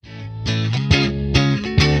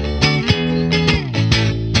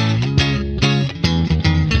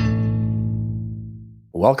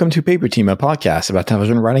Welcome to Paper Team, a podcast about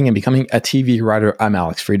television writing and becoming a TV writer. I'm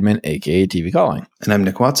Alex Friedman, aka TV Calling. And I'm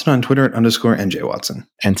Nick Watson on Twitter at _NJ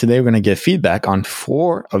And today we're going to get feedback on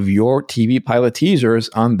 4 of your TV pilot teasers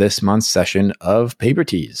on this month's session of Paper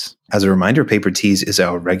Tease. As a reminder, Paper Tease is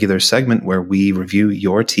our regular segment where we review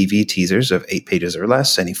your TV teasers of 8 pages or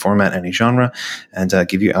less, any format, any genre, and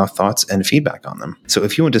give you our thoughts and feedback on them. So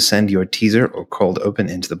if you want to send your teaser or cold open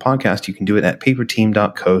into the podcast, you can do it at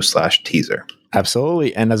paperteam.co/teaser.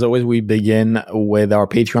 Absolutely. And as always, we begin with our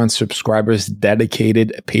Patreon subscribers'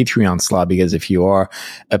 dedicated Patreon slot, because if you are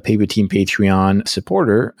a Paper Team Patreon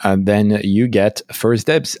supporter, then you get first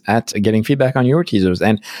dibs at getting feedback on your teasers.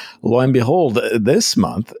 And lo and behold, this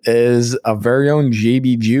month is our very own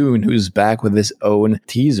JB June, who's back with his own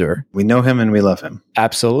teaser. We know him and we love him.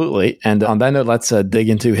 Absolutely. And on that note, let's dig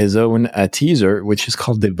into his own teaser, which is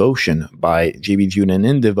called Devotion by JB June. And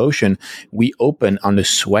in Devotion, we open on the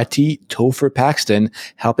sweaty Topher Paxton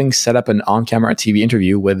helping set up an on-camera TV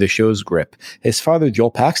interview with the show's grip. His father,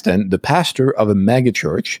 Joel Paxton, the pastor of a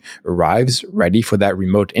megachurch, arrives ready for that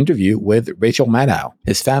remote interview with Rachel Maddow.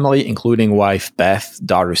 His family, including wife Beth,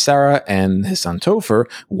 daughter Sarah, and his son Topher,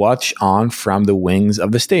 watch on from the wings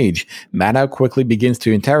of the stage. Maddow quickly begins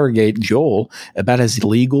to interrogate Joel about his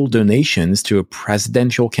legal donations to a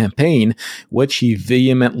presidential campaign, which he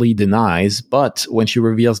vehemently denies. But when she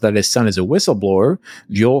reveals that his son is a whistleblower,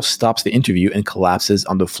 Joel stops the interview and collapses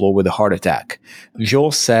on the floor with a heart attack.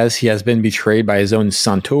 Joel says he has been betrayed by his own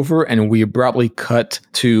son Topher, and we abruptly cut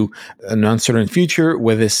to an uncertain future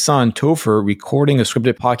with his son Topher recording a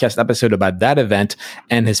scripted podcast episode about that event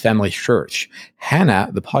and his family's church. Hannah,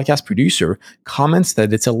 the podcast producer, comments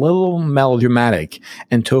that it's a little melodramatic,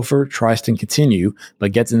 and Topher tries to continue,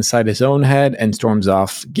 but gets inside his own head and storms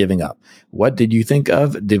off, giving up. What did you think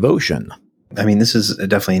of Devotion? I mean, this is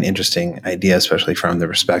definitely an interesting idea, especially from the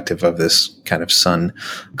perspective of this kind of son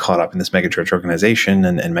caught up in this megachurch organization,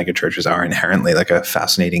 and megachurches are inherently like a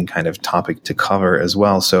fascinating kind of topic to cover as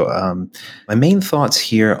well. So my main thoughts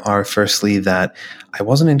here are firstly that I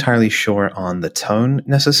wasn't entirely sure on the tone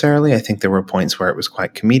necessarily. I think there were points where it was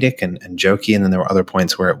quite comedic and jokey, and then there were other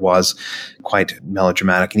points where it was quite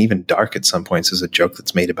melodramatic and even dark at some points. There's a joke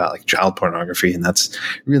that's made about like child pornography, and that's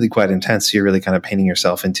really quite intense. You're really kind of painting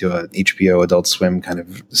yourself into a HBO Adult Swim kind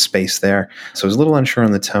of space there. So I was a little unsure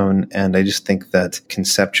on the tone, and I just think that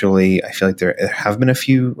conceptually, I feel like there have been a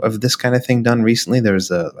few of this kind of thing done recently. There was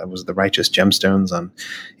the Righteous Gemstones on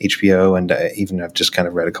HBO, and I've just kind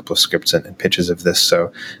of read a couple of scripts and pitches of this.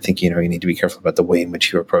 So I think, you need to be careful about the way in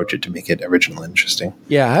which you approach it to make it original and interesting.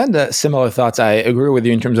 Yeah, I had similar thoughts. I agree with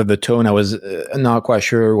you in terms of the tone. I was not quite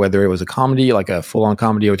sure whether it was a comedy, like a full-on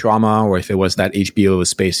comedy or drama, or if it was that HBO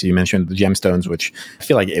space you mentioned, the Gemstones, which I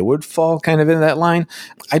feel like it would fall kind of in that line.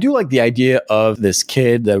 I do like the idea of this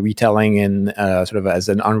kid retelling in sort of as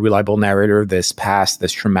an unreliable narrator this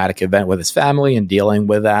traumatic event with his family and dealing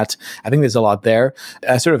with that. I think there's a lot there.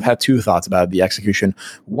 I sort of had 2 thoughts about the execution.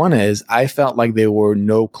 One is I felt like there were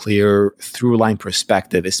no clear through line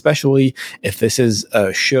perspective, especially if this is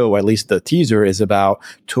a show, at least the teaser is about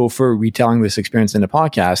Topher retelling this experience in a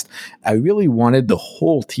podcast. I really wanted the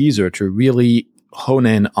whole teaser to really hone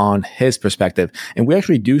in on his perspective. And we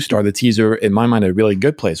actually do start the teaser, in my mind, a really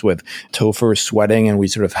good place with Topher sweating, and we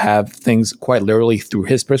sort of have things quite literally through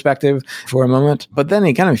his perspective for a moment. But then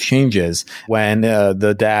it kind of changes when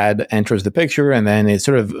the dad enters the picture, and then it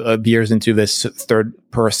sort of veers into this third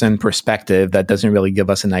person perspective that doesn't really give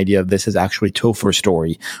us an idea of this is actually Topher's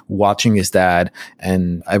story, watching his dad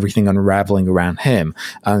and everything unraveling around him.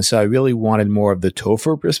 So I really wanted more of the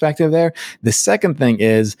Topher perspective there. The second thing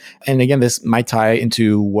is, and again, this might tie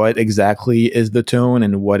into what exactly is the tone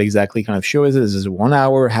and what exactly kind of show is it. Is it 1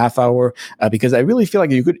 hour, half hour? Because I really feel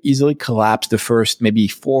like you could easily collapse the first maybe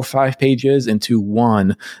 4 or 5 pages into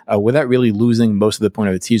one without really losing most of the point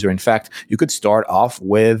of the teaser. In fact, you could start off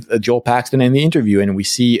with Joel Paxton in the interview, and we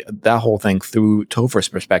see that whole thing through Topher's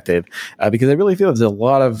perspective, because I really feel there's a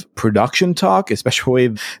lot of production talk, especially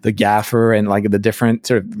with the gaffer and like the different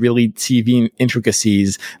sort of really TV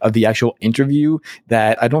intricacies of the actual interview,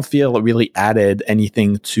 that I don't feel really added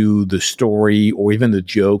anything to the story or even the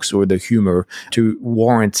jokes or the humor to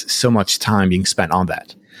warrant so much time being spent on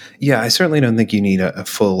that. Yeah, I certainly don't think you need a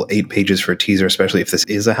full 8 pages for a teaser, especially if this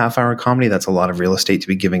is a half-hour comedy. That's a lot of real estate to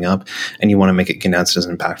be giving up, and you want to make it condensed as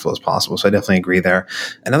impactful as possible. So I definitely agree there.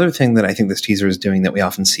 Another thing that I think this teaser is doing that we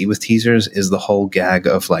often see with teasers is the whole gag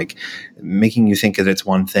of like making you think that it's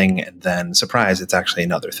one thing and then, surprise, it's actually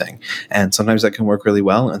another thing. And sometimes that can work really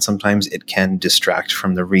well, and sometimes it can distract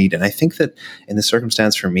from the read. And I think that in this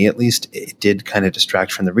circumstance, for me at least, it did kind of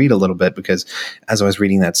distract from the read a little bit, because as I was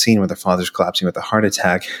reading that scene where the father's collapsing with a heart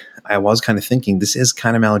attack, back, I was kind of thinking this is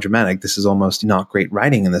kind of melodramatic. This is almost not great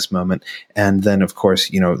writing in this moment. And then, of course,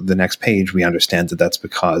 the next page, we understand that that's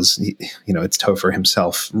because, it's Topher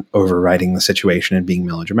himself overwriting the situation and being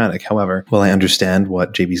melodramatic. However, while I understand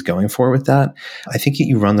what JB's going for with that, I think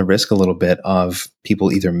you run the risk a little bit of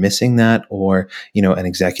people either missing that or, an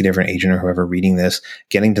executive or an agent or whoever reading this,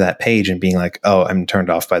 getting to that page and being like, oh, I'm turned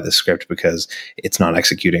off by this script because it's not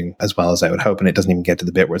executing as well as I would hope. And it doesn't even get to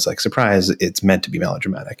the bit where it's like, surprise, it's meant to be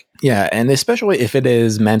melodramatic. Yeah, and especially if it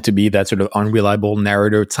is meant to be that sort of unreliable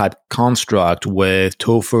narrator type construct with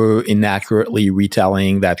Topher inaccurately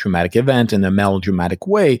retelling that traumatic event in a melodramatic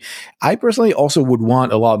way, I personally also would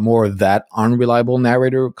want a lot more of that unreliable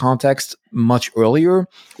narrator context much earlier,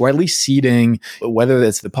 or at least seeding, whether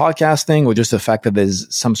it's the podcasting or just the fact that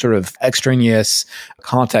there's some sort of extraneous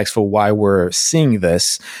context for why we're seeing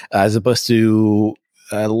this, as opposed to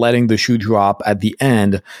letting the shoe drop at the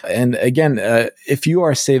end. And again, if you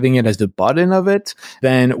are saving it as the button of it,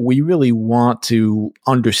 then we really want to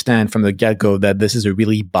understand from the get-go that this is a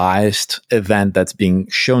really biased event that's being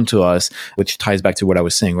shown to us, which ties back to what I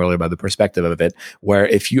was saying earlier about the perspective of it, where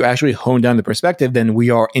if you actually hone down the perspective, then we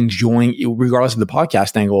are enjoying, regardless of the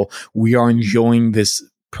podcast angle, we are enjoying this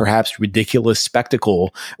perhaps ridiculous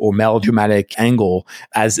spectacle or melodramatic angle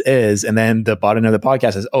as is. And then the bottom of the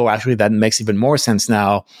podcast is, oh, actually, that makes even more sense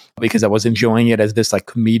now because I was enjoying it as this like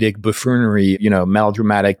comedic buffoonery,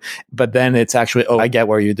 melodramatic. But then it's actually, oh, I get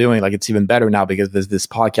what you're doing. Like it's even better now because there's this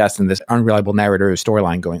podcast and this unreliable narrator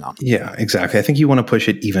storyline going on. Yeah, exactly. I think you want to push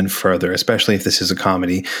it even further, especially if this is a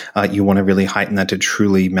comedy. You want to really heighten that to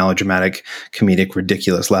truly melodramatic, comedic,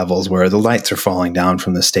 ridiculous levels where the lights are falling down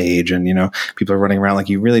from the stage and, people are running around. Like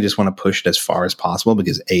you really just want to push it as far as possible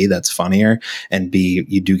because A, that's funnier, and B,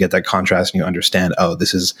 you do get that contrast and you understand, oh,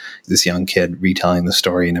 this is this young kid retelling the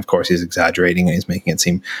story, and of course he's exaggerating and he's making it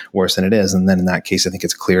seem worse than it is. And then in that case, I think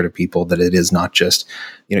it's clear to people that it is not just,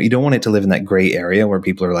 you don't want it to live in that gray area where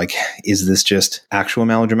people are like, is this just actual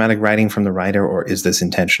melodramatic writing from the writer or is this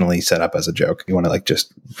intentionally set up as a joke? You want to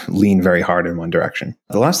just lean very hard in one direction.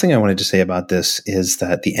 The last thing I wanted to say about this is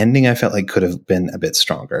that the ending I felt like could have been a bit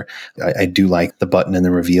stronger. I do like the button and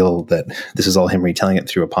the reveal that this is all him retelling it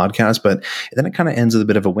through a podcast, but then it kind of ends with a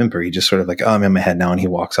bit of a whimper. He just sort of like, oh, I'm in my head now, and he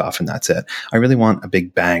walks off and that's it. I really want a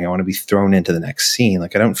big bang. I want to be thrown into the next scene.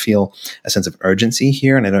 Like I don't feel a sense of urgency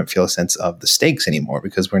here, and I don't feel a sense of the stakes anymore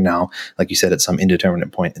because we're now, like you said, at some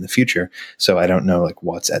indeterminate point in the future. So I don't know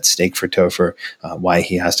what's at stake for Topher, why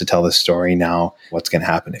he has to tell this story now, what's going to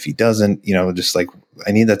happen if he doesn't, just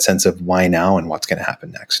I need that sense of why now and what's going to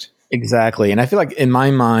happen next. Exactly. And I feel like in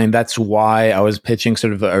my mind, that's why I was pitching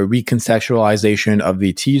sort of a recontextualization of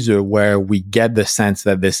the teaser where we get the sense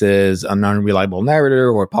that this is an unreliable narrator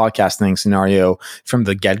or podcasting scenario from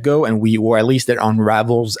the get-go. Or at least it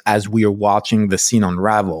unravels as we are watching the scene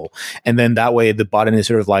unravel. And then that way the button is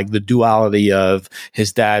sort of like the duality of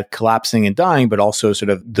his dad collapsing and dying, but also sort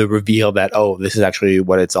of the reveal that, oh, this is actually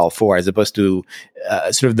what it's all for, as opposed to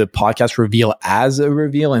sort of the podcast reveal as a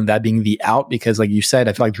reveal and that being the out. Because like you said,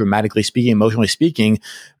 I feel like dramatically speaking, emotionally speaking,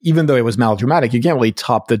 even though it was melodramatic, you can't really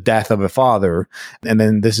top the death of a father. And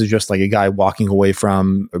then this is just like a guy walking away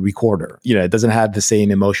from a recorder. It doesn't have the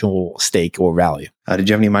same emotional stake or value. Did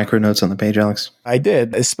you have any micro notes on the page, Alex? I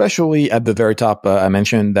did, especially at the very top. I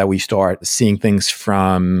mentioned that we start seeing things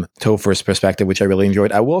from Topher's perspective, which I really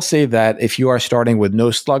enjoyed. I will say that if you are starting with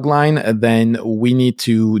no slug line, then we need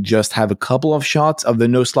to just have a couple of shots of the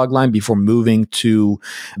no slug line before moving to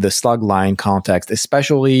the slug line context,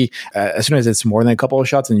 especially as soon as it's more than a couple of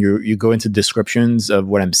shots and you go into descriptions of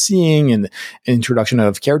what I'm seeing and introduction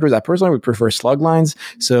of characters. I personally would prefer slug lines.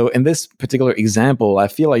 So in this particular example, I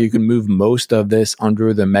feel like you can move most of this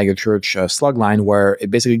under the megachurch slug line, where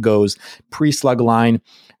it basically goes pre-slug line,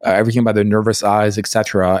 everything about the nervous eyes,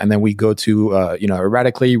 etc. And then we go to,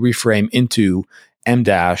 erratically reframe into M-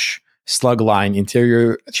 slug line,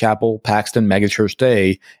 interior chapel, Paxton, megachurch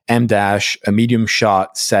day, M- a medium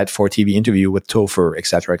shot set for TV interview with Topher,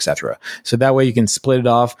 etc., etc. So that way you can split it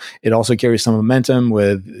off. It also carries some momentum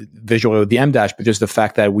with visually with the M-, but just the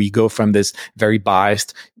fact that we go from this very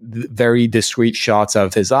biased, very discrete shots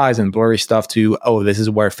of his eyes and blurry stuff to, oh, this is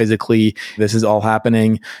where physically this is all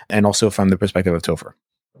happening, and also from the perspective of Topher.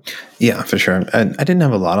 Yeah, for sure. And I didn't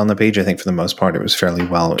have a lot on the page. I think for the most part, it was fairly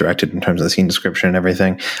well directed in terms of the scene description and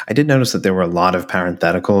everything. I did notice that there were a lot of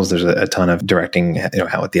parentheticals. There's a ton of directing,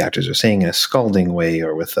 how what the actors are saying in a scalding way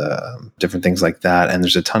or with different things like that. And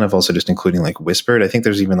there's a ton of also just including like whispered. I think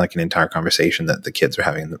there's even like an entire conversation that the kids are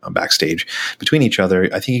having backstage between each other.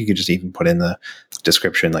 I think you could just even put in the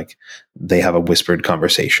description, like they have a whispered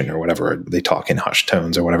conversation or whatever. They talk in hushed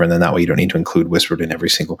tones or whatever. And then that way you don't need to include whispered in every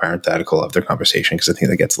single parenthetical of their conversation, because I think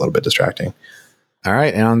that gets a little bit distracting. All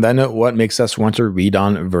right. And on that note, what makes us want to read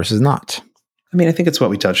on versus not? I mean, I think it's what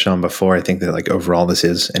we touched on before. I think that like overall, this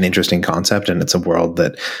is an interesting concept and it's a world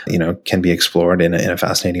that, can be explored in a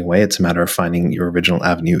fascinating way. It's a matter of finding your original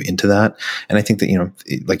avenue into that. And I think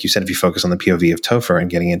that, like you said, if you focus on the POV of Topher and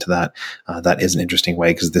getting into that, that is an interesting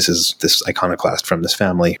way, because this is this iconoclast from this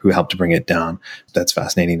family who helped to bring it down. That's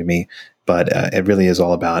fascinating to me. But it really is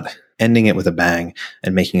all about ending it with a bang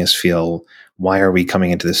and making us feel, why are we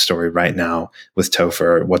coming into this story right now with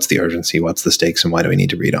Topher? What's the urgency? What's the stakes? And why do we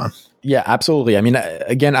need to read on? Yeah, absolutely. I mean,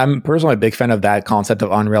 again, I'm personally a big fan of that concept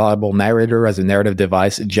of unreliable narrator as a narrative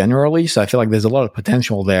device generally. So I feel like there's a lot of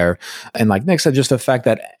potential there. And like Nick said, just the fact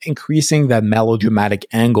that increasing that melodramatic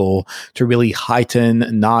angle to really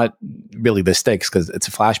heighten, not really the stakes because it's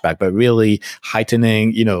a flashback, but really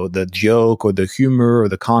heightening, the joke or the humor or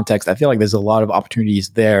the context. I feel like there's a lot of opportunities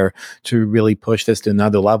there to really push this to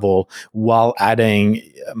another level while adding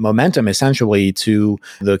momentum essentially to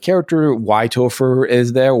the character, why Topher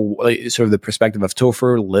is there, sort of the perspective of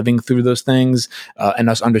Topher living through those things, and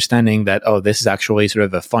us understanding that, this is actually sort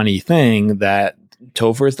of a funny thing that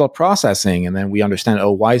Topher is still processing. And then we understand,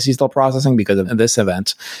 why is he still processing? Because of this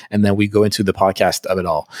event. And then we go into the podcast of it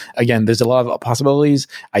all. Again, there's a lot of possibilities.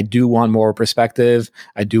 I do want more perspective.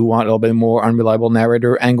 I do want a little bit more unreliable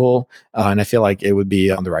narrator angle. And I feel like it would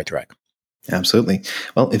be on the right track. Absolutely.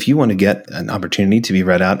 Well, if you want to get an opportunity to be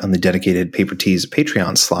read out on the dedicated Paper Tees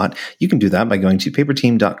Patreon slot, you can do that by going to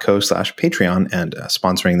paperteam.co/Patreon and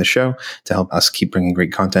sponsoring the show to help us keep bringing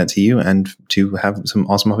great content to you and to have some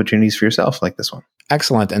awesome opportunities for yourself like this one.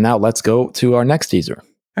 Excellent. And now let's go to our next teaser.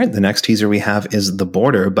 All right, the next teaser we have is The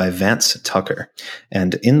Border by Vance Tucker.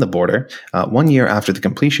 And in The Border, 1 year after the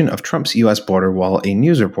completion of Trump's U.S. border wall, a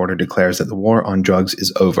news reporter declares that the war on drugs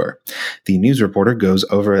is over. The news reporter goes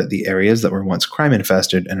over the areas that were once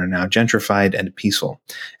crime-infested and are now gentrified and peaceful.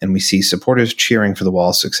 And we see supporters cheering for the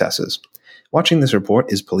wall's successes. Watching this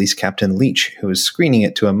report is Police Captain Leach, who is screening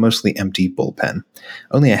it to a mostly empty bullpen.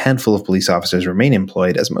 Only a handful of police officers remain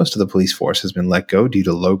employed, as most of the police force has been let go due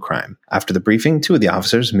to low crime. After the briefing, two of the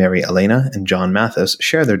officers, Mary Elena and John Mathis,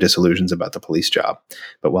 share their disillusions about the police job.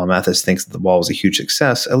 But while Mathis thinks that the wall was a huge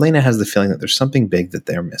success, Elena has the feeling that there's something big that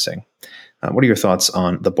they're missing. What are your thoughts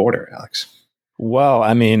on The Border, Alex? Well,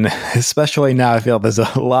 I mean, especially now, I feel there's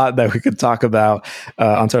a lot that we could talk about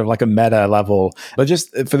on sort of like a meta level. But just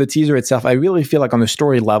for the teaser itself, I really feel like on the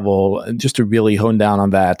story level, just to really hone down on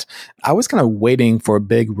that, I was kind of waiting for a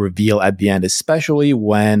big reveal at the end, especially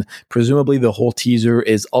when presumably the whole teaser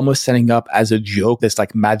is almost setting up as a joke, this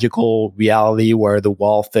like magical reality where the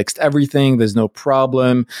wall fixed everything. There's no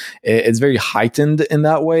problem. It's very heightened in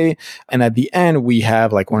that way. And at the end, we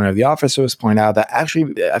have like one of the officers point out that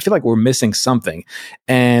actually, I feel like we're missing something.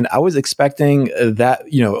 And I was expecting that,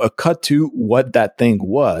 a cut to what that thing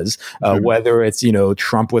was, whether it's,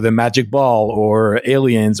 Trump with a magic ball or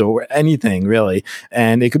aliens or anything really.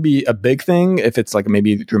 And it could be a big thing if it's like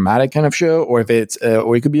maybe a dramatic kind of show, or if it's,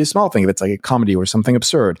 or it could be a small thing if it's like a comedy or something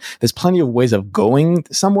absurd. There's plenty of ways of going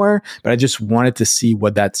somewhere, but I just wanted to see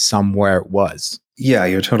what that somewhere was. Yeah,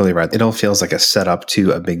 you're totally right. It all feels like a setup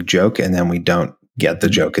to a big joke, and then we don't get the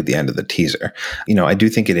joke at the end of the teaser. I do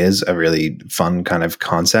think it is a really fun kind of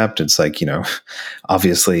concept. It's like,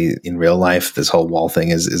 obviously in real life, this whole wall thing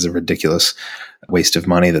is a ridiculous waste of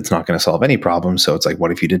money that's not going to solve any problems. So it's like,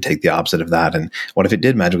 what if you did take the opposite of that? And what if it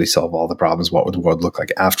did magically solve all the problems? What would the world look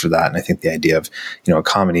like after that? And I think the idea of, a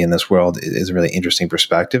comedy in this world is a really interesting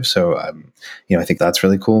perspective. So, I think that's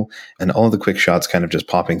really cool. And all of the quick shots kind of just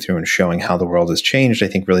popping through and showing how the world has changed, I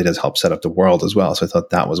think really does help set up the world as well. So I thought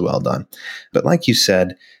that was well done. But like you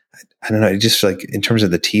said, I don't know, just like in terms of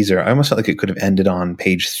the teaser, I almost felt like it could have ended on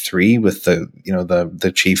page 3 with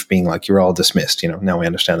the chief being like, you're all dismissed. Now we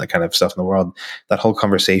understand that kind of stuff in the world. That whole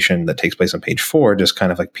conversation that takes place on page 4 just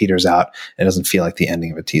kind of like peters out. It doesn't feel like the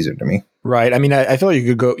ending of a teaser to me. Right. I mean, I feel like you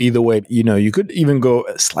could go either way. You could even go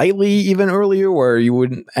slightly even earlier where you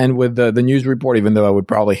wouldn't end with the news report, even though I would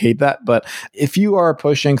probably hate that. But if you are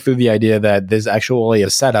pushing through the idea that there's actually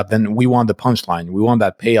a setup, then we want the punchline. We want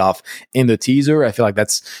that payoff in the teaser. I feel like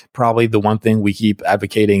that's probably probably the one thing we keep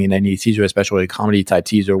advocating in any teaser, especially a comedy type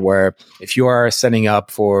teaser, where if you are setting up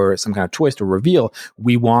for some kind of twist or reveal,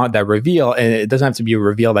 we want that reveal. And it doesn't have to be a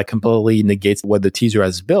reveal that completely negates what the teaser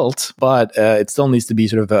has built, but it still needs to be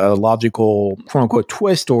sort of a logical, quote unquote,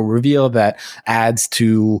 twist or reveal that adds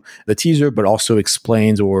to the teaser, but also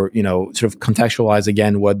explains or, sort of contextualize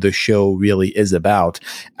again what the show really is about.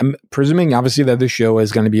 I'm presuming, obviously, that the show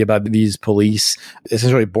is going to be about these police,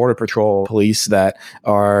 essentially Border Patrol police, that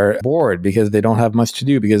are bored because they don't have much to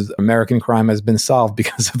do because American crime has been solved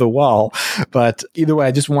because of the wall. But either way,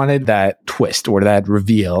 I just wanted that twist or that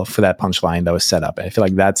reveal for that punchline that was set up. And I feel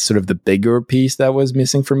like that's sort of the bigger piece that was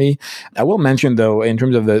missing for me. I will mention, though, in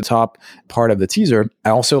terms of the top part of the teaser, I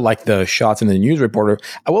also like the shots in the news reporter.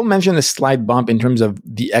 I will mention a slight bump in terms of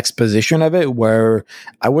the exposition of it, where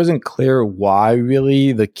I wasn't clear why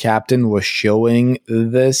really the captain was showing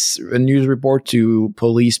this news report to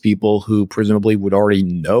police people who presumably would already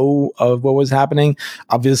know of what was happening.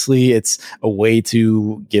 Obviously, it's a way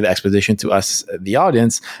to give exposition to us, the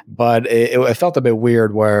audience, but it felt a bit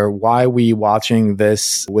weird where why are we watching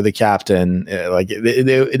this with the captain? It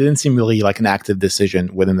didn't seem really like an active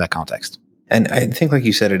decision within that context. And I think, like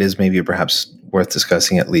you said, it is maybe perhaps worth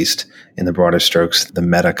discussing, at least in the broader strokes, the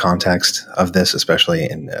meta context of this, especially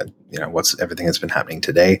in what's everything that's been happening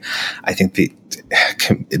today. I think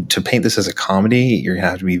to paint this as a comedy, you're going to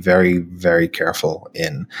have to be very, very careful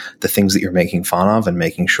in the things that you're making fun of and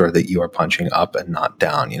making sure that you are punching up and not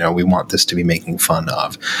down. We want this to be making fun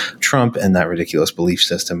of Trump and that ridiculous belief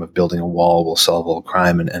system of building a wall will solve all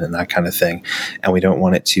crime and that kind of thing. And we don't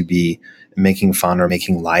want it to be making fun or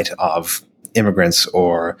making light of immigrants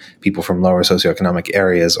or people from lower socioeconomic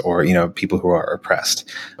areas or, people who are oppressed,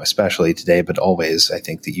 especially today, but always. I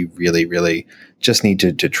think that you really, really just need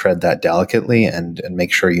to tread that delicately and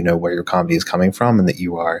make sure you know where your comedy is coming from and that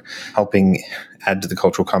you are helping add to the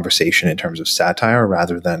cultural conversation in terms of satire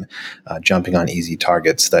rather than jumping on easy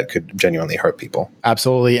targets that could genuinely hurt people.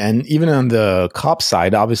 Absolutely. And even on the cop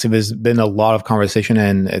side, obviously there's been a lot of conversation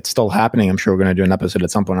and it's still happening. I'm sure we're going to do an episode at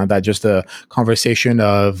some point on that. Just a conversation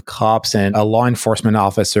of cops and law enforcement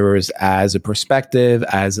officers as a perspective,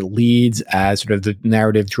 as leads, as sort of the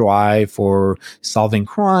narrative drive for solving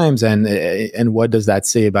crimes and what does that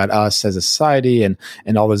say about us as a society and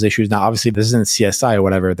all those issues. Now, obviously this isn't CSI or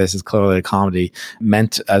whatever. This is clearly a comedy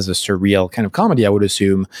meant as a surreal kind of comedy, I would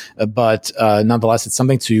assume. But nonetheless, it's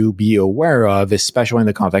something to be aware of, especially in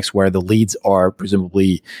the context where the leads are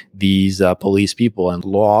presumably these police people and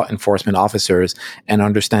law enforcement officers and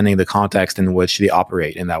understanding the context in which they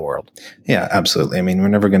operate in that world. Yeah, absolutely. I mean, we're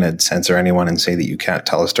never going to censor anyone and say that you can't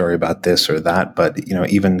tell a story about this or that. But,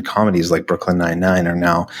 even comedies like Brooklyn Nine-Nine are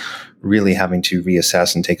now really having to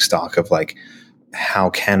reassess and take stock of how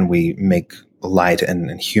can we make light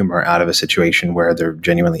and humor out of a situation where there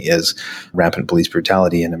genuinely is rampant police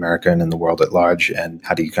brutality in America and in the world at large, and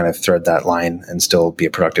how do you kind of thread that line and still be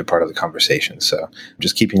a productive part of the conversation? So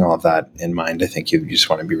just keeping all of that in mind, I think you just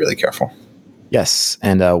want to be really careful. Yes.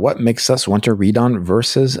 And what makes us want to read on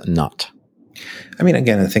versus not? I mean,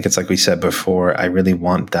 again, I think it's like we said before, I really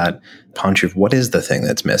want that punch of what is the thing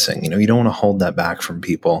that's missing. You don't want to hold that back from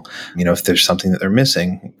people. If there's something that they're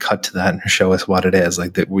missing, cut to that and show us what it is.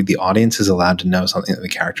 Like the audience is allowed to know something that the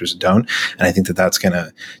characters don't. And I think that that's going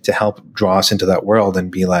to help draw us into that world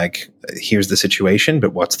and be like, here's the situation,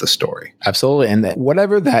 but what's the story? Absolutely. And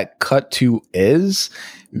whatever that cut to is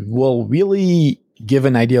will really give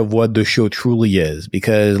an idea of what the show truly is.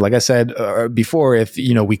 Because like I said before, if,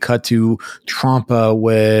 we cut to Trump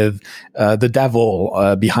with the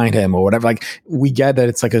devil behind him or whatever, we get that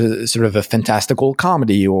it's like a sort of a fantastical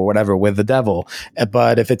comedy or whatever with the devil.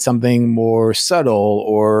 But if it's something more subtle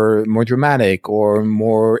or more dramatic or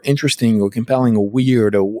more interesting or compelling or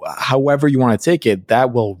weird or however you want to take it,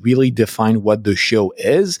 that will really define what the show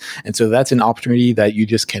is. And so that's an opportunity that you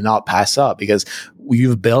just cannot pass up, because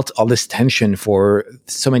you've built all this tension for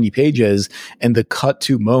so many pages, and the cut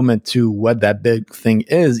to moment to what that big thing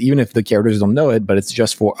is, even if the characters don't know it, but it's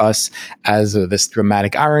just for us as this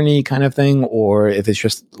dramatic irony kind of thing, or if it's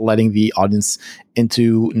just letting the audience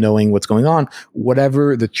into knowing what's going on,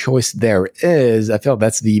 whatever the choice there is, I feel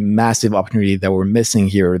that's the massive opportunity that we're missing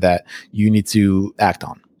here that you need to act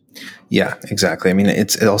on. Yeah, exactly. I mean,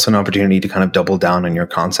 it's also an opportunity to kind of double down on your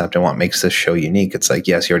concept and what makes this show unique. It's like,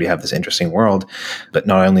 yes, you already have this interesting world, but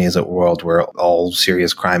not only is it a world where all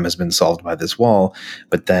serious crime has been solved by this wall,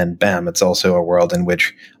 but then, bam, it's also a world in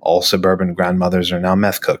which all suburban grandmothers are now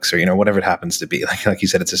meth cooks, or, whatever it happens to be. Like you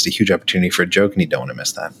said, it's just a huge opportunity for a joke, and you don't want to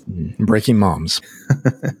miss that. Breaking moms.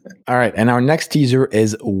 All right. And our next teaser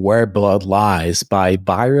is Where Blood Lies by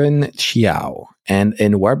Byron Chiao. And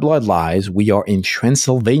in Where Blood Lies, we are in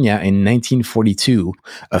Transylvania in 1942.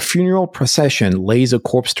 A funeral procession lays a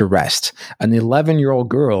corpse to rest. An 11-year-old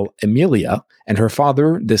girl, Emilia, and her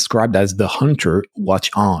father, described as the hunter, watch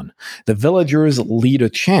on. The villagers lead a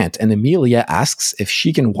chant, and Emilia asks if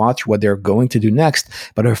she can watch what they're going to do next,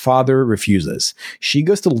 but her father refuses. She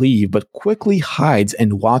goes to leave, but quickly hides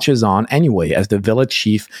and watches on anyway as the village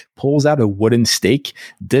chief pulls out a wooden stake,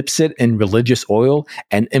 dips it in religious oil,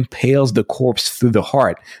 and impales the corpse through the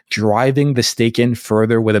heart, driving the stake in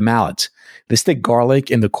further with a mallet. They stick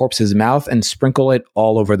garlic in the corpse's mouth and sprinkle it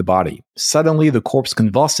all over the body. Suddenly, the corpse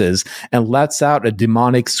convulses and lets out a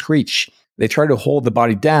demonic screech. They try to hold the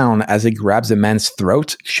body down as it grabs the man's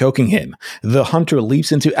throat, choking him. The hunter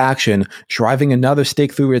leaps into action, driving another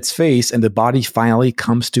stake through its face, and the body finally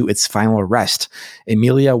comes to its final rest.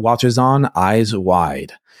 Emilia watches on, eyes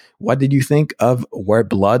wide. What did you think of Where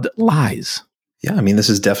Blood Lies? Yeah, I mean, this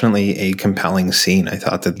is definitely a compelling scene. I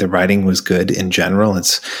thought that the writing was good in general.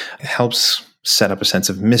 It helps set up a sense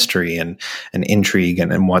of mystery and intrigue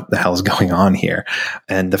and what the hell is going on here.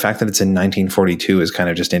 And the fact that it's in 1942 is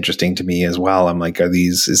kind of just interesting to me as well. I'm like,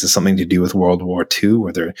 is this something to do with World War II?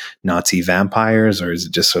 Were there Nazi vampires, or is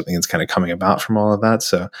it just something that's kind of coming about from all of that?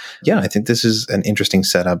 So yeah, I think this is an interesting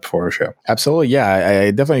setup for a show. Absolutely. Yeah,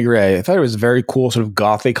 I definitely agree. I thought it was a very cool sort of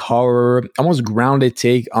gothic horror, almost grounded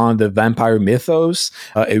take on the vampire mythos.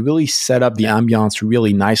 It really set up the ambiance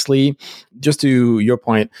really nicely. Just to your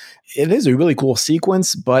point, it is a really cool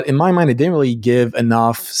sequence, but in my mind, it didn't really give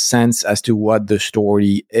enough sense as to what the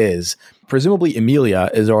story is. Presumably, Emilia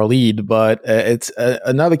is our lead, but it's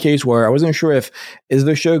another case where I wasn't sure is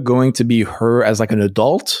the show going to be her as like an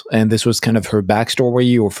adult, and this was kind of her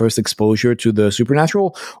backstory or first exposure to the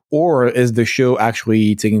supernatural, or is the show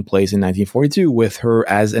actually taking place in 1942 with her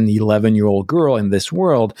as an 11-year-old girl in this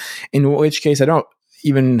world, in which case I don't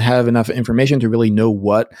even have enough information to really know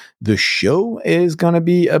what the show is going to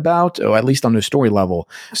be about, or at least on the story level.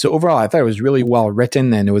 So overall, I thought it was really well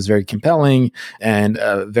written and it was very compelling and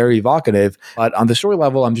very evocative. But on the story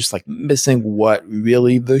level, I'm just like missing what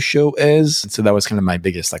really the show is. So that was kind of my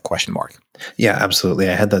biggest like question mark. Yeah, absolutely.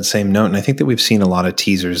 I had that same note. And I think that we've seen a lot of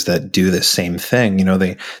teasers that do this same thing. You know,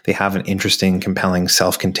 they have an interesting, compelling,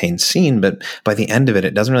 self-contained scene, but by the end of it,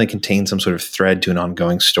 it doesn't really contain some sort of thread to an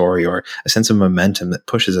ongoing story or a sense of momentum that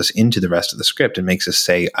pushes us into the rest of the script and makes us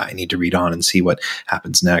say, I need to read on and see what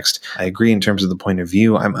happens next. I agree in terms of the point of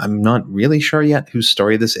view. I'm not really sure yet whose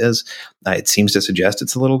story this is. It seems to suggest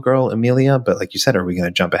it's a little girl, Emilia, but like you said, are we going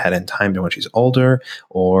to jump ahead in time to when she's older,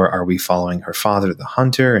 or are we following her father, the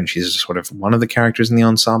hunter, and she's sort of one of the characters in the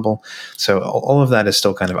ensemble? So all of that is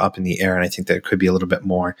still kind of up in the air, and I think there could be a little bit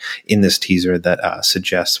more in this teaser that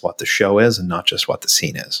suggests what the show is and not just what the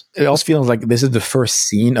scene is. It also feels like this is the first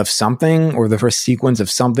scene of something, or the first sequence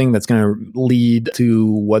of something that's going to lead to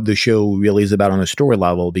what the show really is about on a story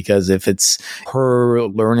level, because if it's her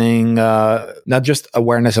learning not just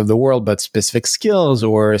awareness of the world, but specific skills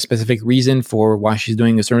or a specific reason for why she's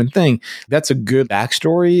doing a certain thing, that's a good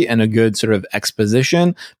backstory and a good sort of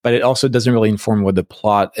exposition, but it also doesn't really inform what the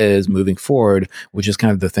plot is moving forward, which is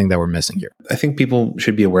kind of the thing that we're missing here. I think people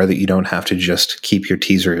should be aware that you don't have to just keep your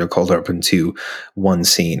teaser, your cold open to one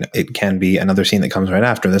scene. It can be another scene that comes right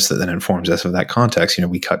after this that then informs us of that context. You know,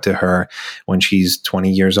 we cut to her when she's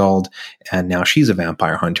 20 years old and now she's a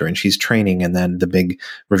vampire hunter and she's training. And then the big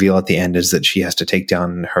reveal at the end is that she has to take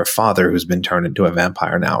down her father who's been turned into a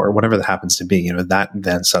vampire now, or whatever that happens to be. You know, that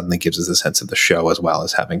then suddenly gives us a sense of the show as well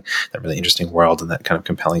as having that really interesting world and that kind of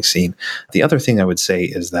compelling scene. The other thing I would say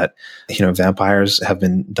is that, you know, vampires have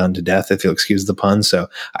been done to death, if you'll excuse the pun. So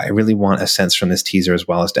I really want a sense from this teaser as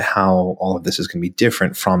well as to how all of this is going to be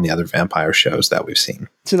different from the other vampire shows that we've seen.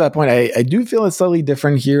 To that point, I do feel it's slightly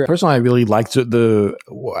different here. Personally, I really liked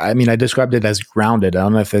I described it as grounded. I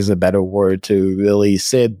don't know if there's a better word to really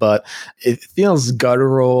say it, but it feels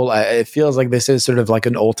guttural. It feels like this is sort of like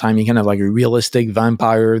an old-timey kind of like a realistic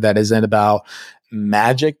vampire that isn't about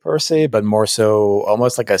magic per se, but more so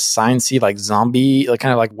almost like a sciencey, like zombie, like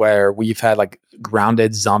kind of like where we've had like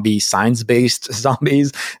grounded zombie, science-based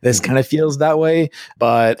zombies. This kind of feels that way,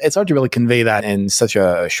 but it's hard to really convey that in such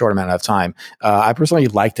a short amount of time. I personally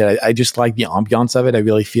liked it. I just like the ambiance of it. I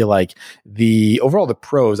really feel like the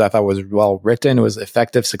prose I thought was well written. It was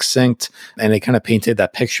effective, succinct, and it kind of painted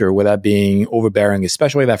that picture without being overbearing,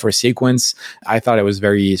 especially that first sequence. I thought it was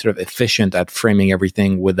very sort of efficient at framing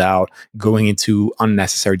everything without going into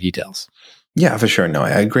unnecessary details. Yeah, for sure. No,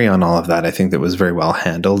 I agree on all of that. I think that was very well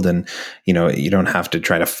handled. And, you don't have to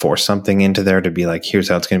try to force something into there to be like, here's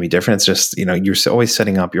how it's going to be different. It's just, you're always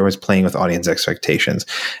setting up, you're always playing with audience expectations.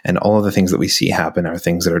 And all of the things that we see happen are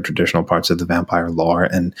things that are traditional parts of the vampire lore.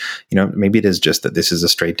 And, maybe it is just that this is a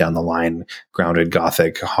straight down the line, grounded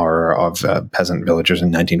gothic horror of peasant villagers in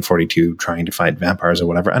 1942 trying to fight vampires or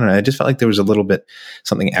whatever. I don't know. I just felt like there was a little bit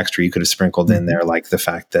something extra you could have sprinkled in there, like the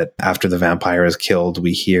fact that after the vampire is killed,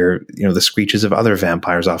 we hear, the screeches of other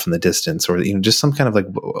vampires off in the distance, or just some kind of like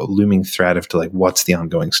looming thread of to like what's the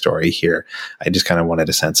ongoing story here. I just kind of wanted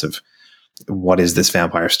a sense of what is this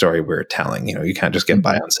vampire story we're telling. You can't just get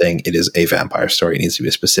by on saying it is a vampire story. It needs to be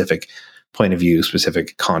a specific point of view,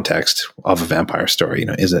 specific context of a vampire story.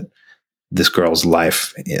 Is it this girl's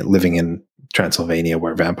life living in Transylvania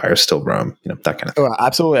where vampires still roam, that kind of thing. Oh,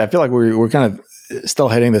 absolutely. I feel like we're kind of still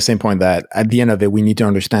hitting the same point that at the end of it, we need to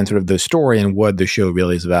understand sort of the story and what the show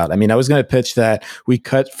really is about. I mean, I was going to pitch that we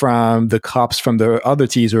cut from the cops from the other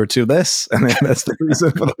teaser to this, and then that's the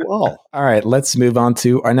reason for the wall. All right, let's move on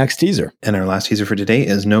to our next teaser. And our last teaser for today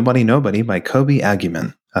is Nobody Nobody by Kobe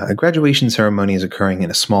Aguiman. A graduation ceremony is occurring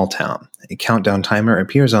in a small town. A countdown timer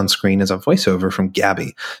appears on screen as a voiceover from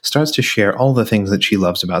Gabby starts to share all the things that she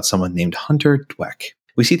loves about someone named Hunter Dweck.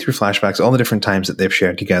 We see through flashbacks all the different times that they've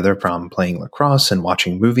shared together, from playing lacrosse and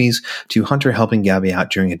watching movies to Hunter helping Gabby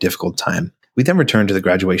out during a difficult time. We then return to the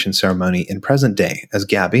graduation ceremony in present day as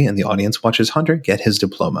Gabby and the audience watches Hunter get his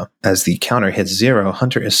diploma. As the counter hits 0,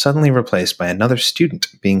 Hunter is suddenly replaced by another student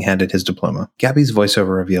being handed his diploma. Gabby's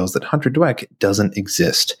voiceover reveals that Hunter Dweck doesn't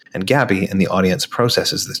exist, and Gabby and the audience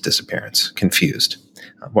processes this disappearance, confused.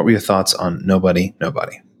 What were your thoughts on Nobody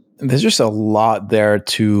Nobody? There's just a lot there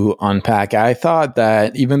to unpack. I thought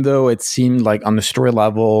that even though it seemed like on the story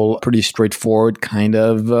level, pretty straightforward kind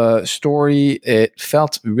of story, it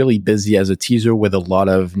felt really busy as a teaser with a lot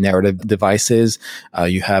of narrative devices.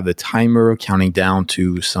 You have the timer counting down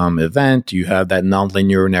to some event. You have that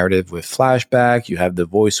nonlinear narrative with flashback. You have the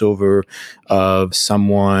voiceover of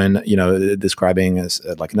someone, describing as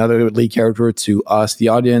like another lead character to us, the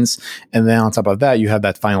audience. And then on top of that, you have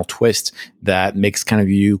that final twist that makes kind of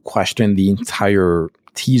you question the entire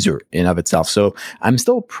teaser in of itself. So I'm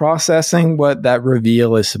still processing what that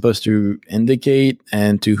reveal is supposed to indicate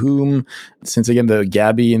and to whom, since again, the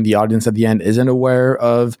Gabby in the audience at the end isn't aware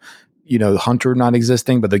of, Hunter not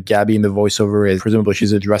existing, but the Gabby in the voiceover is presumably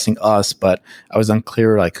she's addressing us, but I was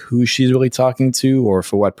unclear like who she's really talking to or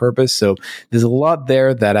for what purpose. So there's a lot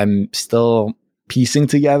there that I'm still piecing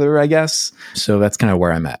together, I guess. So that's kind of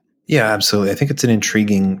where I'm at. Yeah, absolutely. I think it's an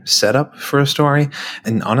intriguing setup for a story.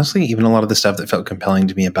 And honestly, even a lot of the stuff that felt compelling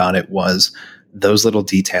to me about it was those little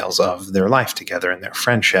details of their life together and their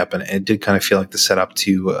friendship. And it did kind of feel like the setup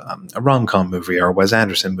to a rom-com movie or a Wes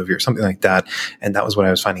Anderson movie or something like that. And that was what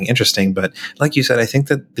I was finding interesting. But like you said, I think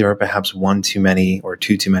that there are perhaps one too many or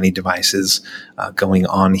two too many devices going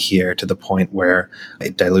on here to the point where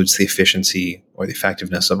it dilutes the efficiency or the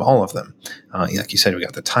effectiveness of all of them. Like you said, we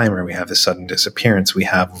got the timer, we have the sudden disappearance, we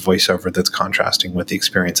have a voiceover that's contrasting with the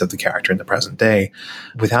experience of the character in the present day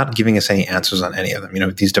without giving us any answers on any of them.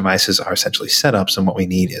 These devices are essentially setups, and what we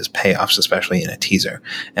need is payoffs, especially in a teaser.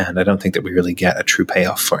 And I don't think that we really get a true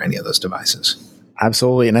payoff for any of those devices.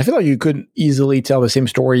 Absolutely. And I feel like you could easily tell the same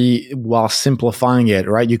story while simplifying it,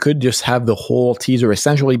 right? You could just have the whole teaser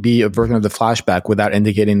essentially be a version of the flashback without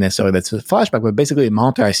indicating necessarily that's a flashback, but basically a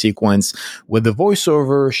multi-sequence with the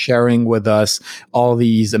voiceover sharing with us all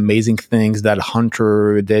these amazing things that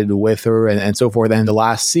Hunter did with her and so forth. And the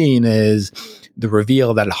last scene is the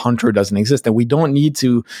reveal that Hunter doesn't exist. And we don't need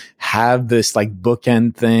to have this like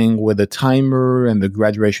bookend thing with a timer and the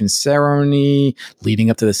graduation ceremony leading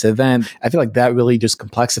up to this event. I feel like that really just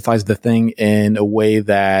complexifies the thing in a way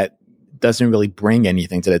that doesn't really bring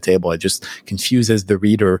anything to the table. It just confuses the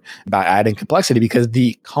reader by adding complexity, because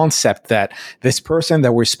the concept that this person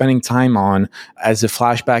that we're spending time on as a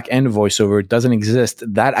flashback and a voiceover doesn't exist,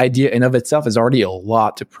 that idea in of itself is already a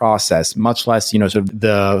lot to process, much less, sort of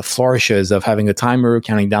the flourishes of having a timer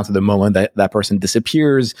counting down to the moment that that person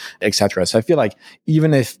disappears, etc. So I feel like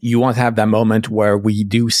even if you want to have that moment where we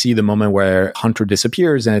do see the moment where Hunter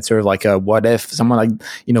disappears, and it's sort of like a what if someone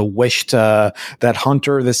wished that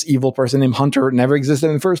Hunter, this evil person named Hunter, never existed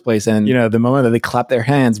in the first place, and the moment that they clapped their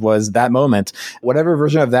hands was that moment. Whatever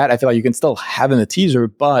version of that, I feel like you can still have in the teaser,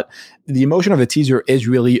 but the emotion of the teaser is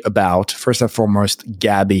really about, first and foremost,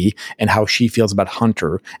 Gabby and how she feels about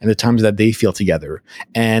Hunter and the times that they feel together,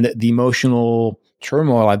 and the emotional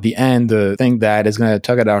turmoil at the end. The thing that is going to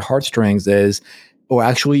tug at our heartstrings is,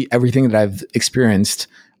 actually everything that I've experienced,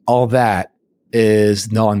 all that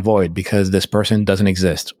is null and void because this person doesn't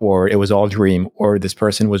exist, or it was all a dream, or this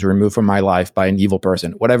person was removed from my life by an evil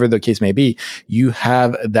person, whatever the case may be, you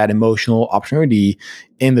have that emotional opportunity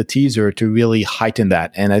in the teaser to really heighten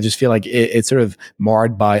that. And I just feel like it's sort of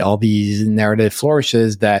marred by all these narrative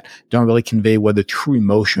flourishes that don't really convey what the true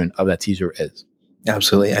emotion of that teaser is.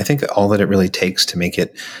 Absolutely. I think all that it really takes to make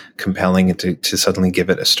it compelling and to suddenly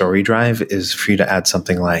give it a story drive is for you to add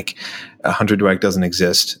something like Hunter Dweck doesn't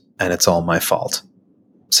exist and it's all my fault.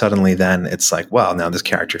 Suddenly then it's like, well, now this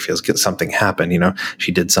character feels something happened.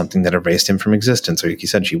 She did something that erased him from existence. Or like you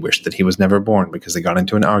said, she wished that he was never born because they got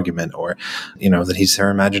into an argument, or, that he's her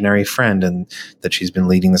imaginary friend and that she's been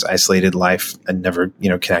leading this isolated life and never,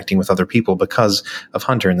 connecting with other people because of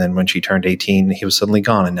Hunter. And then when she turned 18, he was suddenly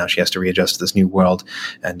gone. And now she has to readjust to this new world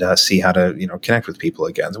and see how to, connect with people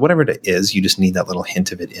again. So whatever it is, you just need that little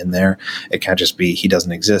hint of it in there. It can't just be he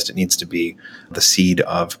doesn't exist. It needs to be the seed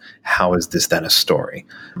of how is this then a story,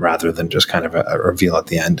 rather than just kind of a reveal at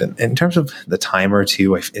the end. And in terms of the timer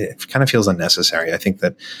too, it kind of feels unnecessary. I think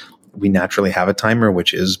that we naturally have a timer,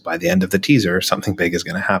 which is by the end of the teaser, something big is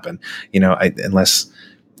going to happen. Unless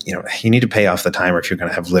you need to pay off the timer if you're going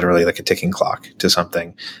to have literally like a ticking clock to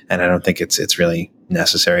something. And I don't think it's really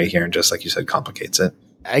necessary here. And just like you said, complicates it.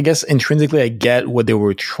 I guess intrinsically, I get what they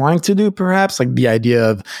were trying to do, perhaps, like the idea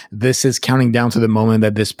of this is counting down to the moment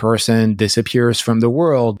that this person disappears from the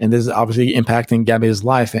world. And this is obviously impacting Gabby's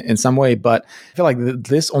life in some way. But I feel like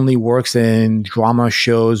this only works in drama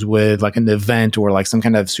shows with like an event or like some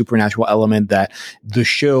kind of supernatural element that the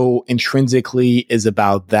show intrinsically is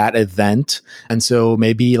about that event. And so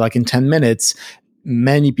maybe like in 10 minutes,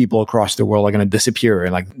 many people across the world are going to disappear.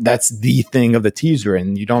 And like, that's the thing of the teaser.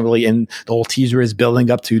 And you don't really, and the whole teaser is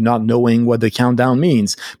building up to not knowing what the countdown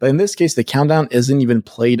means. But in this case, the countdown isn't even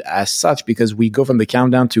played as such because we go from the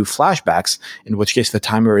countdown to flashbacks, in which case the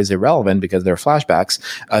timer is irrelevant because they're flashbacks,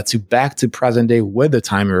 to back to present day with the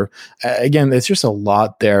timer. Again, it's just a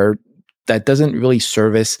lot there that doesn't really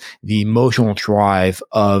service the emotional drive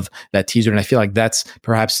of that teaser. And I feel like that's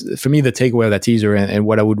perhaps, for me, the takeaway of that teaser and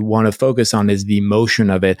what I would want to focus on is the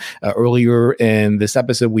emotion of it. Earlier in this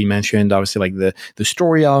episode, we mentioned, obviously, like the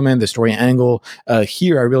story element, the story angle.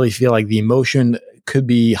 Here, I really feel like the emotion could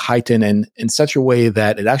be heightened in such a way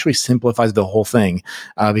that it actually simplifies the whole thing,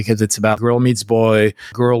 because it's about girl meets boy,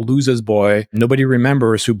 girl loses boy. Nobody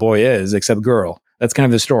remembers who boy is except girl. That's kind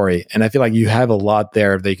of the story. And I feel like you have a lot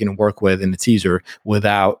there that you can work with in the teaser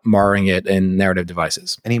without marring it in narrative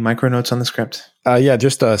devices. Any micro notes on the script? Yeah,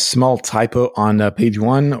 just a small typo on page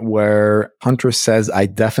 1 where Hunter says, "I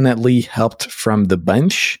definitely helped from the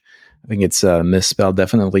bench." I think it's misspelled.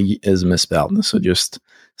 Definitely is misspelled. So just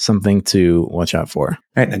something to watch out for. All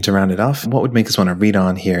right. And to round it off, what would make us want to read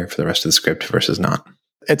on here for the rest of the script versus not?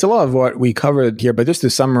 It's a lot of what we covered here, but just to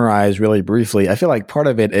summarize really briefly, I feel like part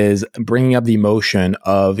of it is bringing up the emotion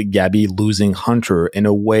of Gabby losing Hunter in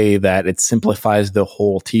a way that it simplifies the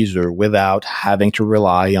whole teaser without having to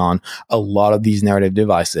rely on a lot of these narrative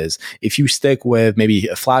devices. If you stick with maybe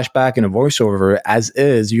a flashback and a voiceover as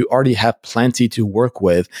is, you already have plenty to work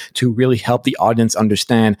with to really help the audience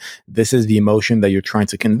understand this is the emotion that you're trying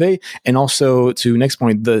to convey. And also, to next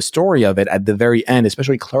point, the story of it at the very end,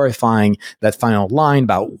 especially clarifying that final line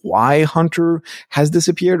about why Hunter has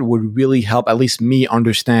disappeared, would really help at least me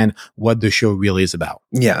understand what the show really is about.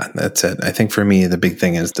 Yeah, that's it. I think for me, the big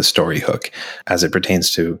thing is the story hook as it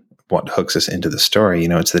pertains to what hooks us into the story.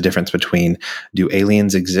 It's the difference between do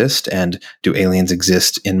aliens exist and do aliens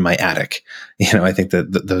exist in my attic? I think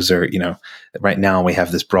that those are, right now we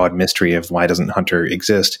have this broad mystery of why doesn't Hunter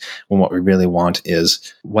exist, when what we really want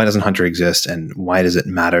is why doesn't Hunter exist and why does it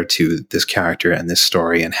matter to this character and this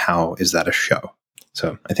story and how is that a show?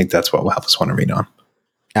 So I think that's what will help us want to read on.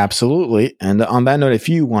 Absolutely. And on that note, if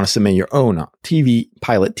you want to submit your own TV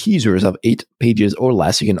pilot teasers of 8 pages or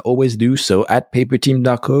less, you can always do so at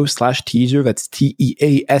paperteam.co/teaser. That's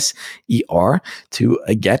TEASER to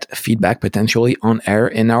get feedback potentially on air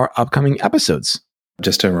in our upcoming episodes.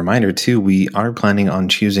 Just a reminder, too, we are planning on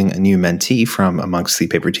choosing a new mentee from amongst the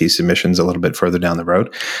Paper Tea submissions a little bit further down the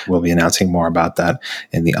road. We'll be announcing more about that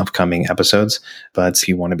in the upcoming episodes. But if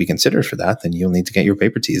you want to be considered for that, then you'll need to get your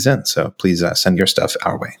Paper Teas in. So please send your stuff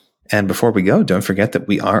our way. And before we go, don't forget that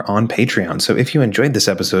we are on Patreon. So if you enjoyed this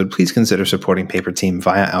episode, please consider supporting Paper Team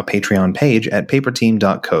via our Patreon page at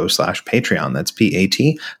paperteam.co/Patreon. That's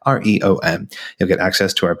PATREON. You'll get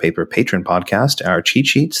access to our Paper Patron podcast, our cheat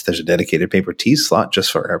sheets. There's a dedicated Paper Teas slot just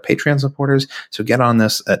for our Patreon supporters. So get on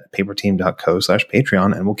this at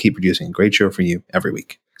paperteam.co/Patreon, and we'll keep producing a great show for you every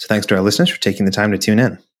week. So thanks to our listeners for taking the time to tune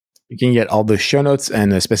in. You can get all the show notes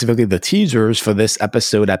and specifically the teasers for this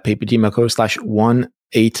episode at paperteam.co/1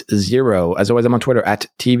 As always, I'm on Twitter at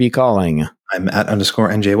TV Calling. I'm at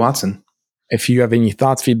 _NJ Watson. If you have any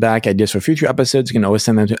thoughts, feedback, ideas for future episodes, you can always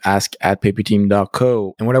send them to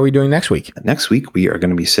ask@paperteam.co. And what are we doing next week? Next week, we are going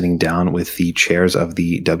to be sitting down with the chairs of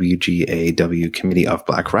the WGAW Committee of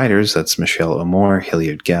Black Writers. That's Michelle O'Moore,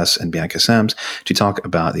 Hilliard Guess, and Bianca Sams, to talk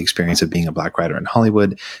about the experience of being a Black writer in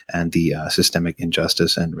Hollywood and the systemic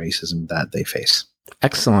injustice and racism that they face.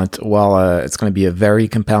 Excellent. Well, it's going to be a very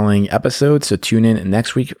compelling episode, so tune in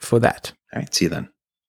next week for that. All right, see you then.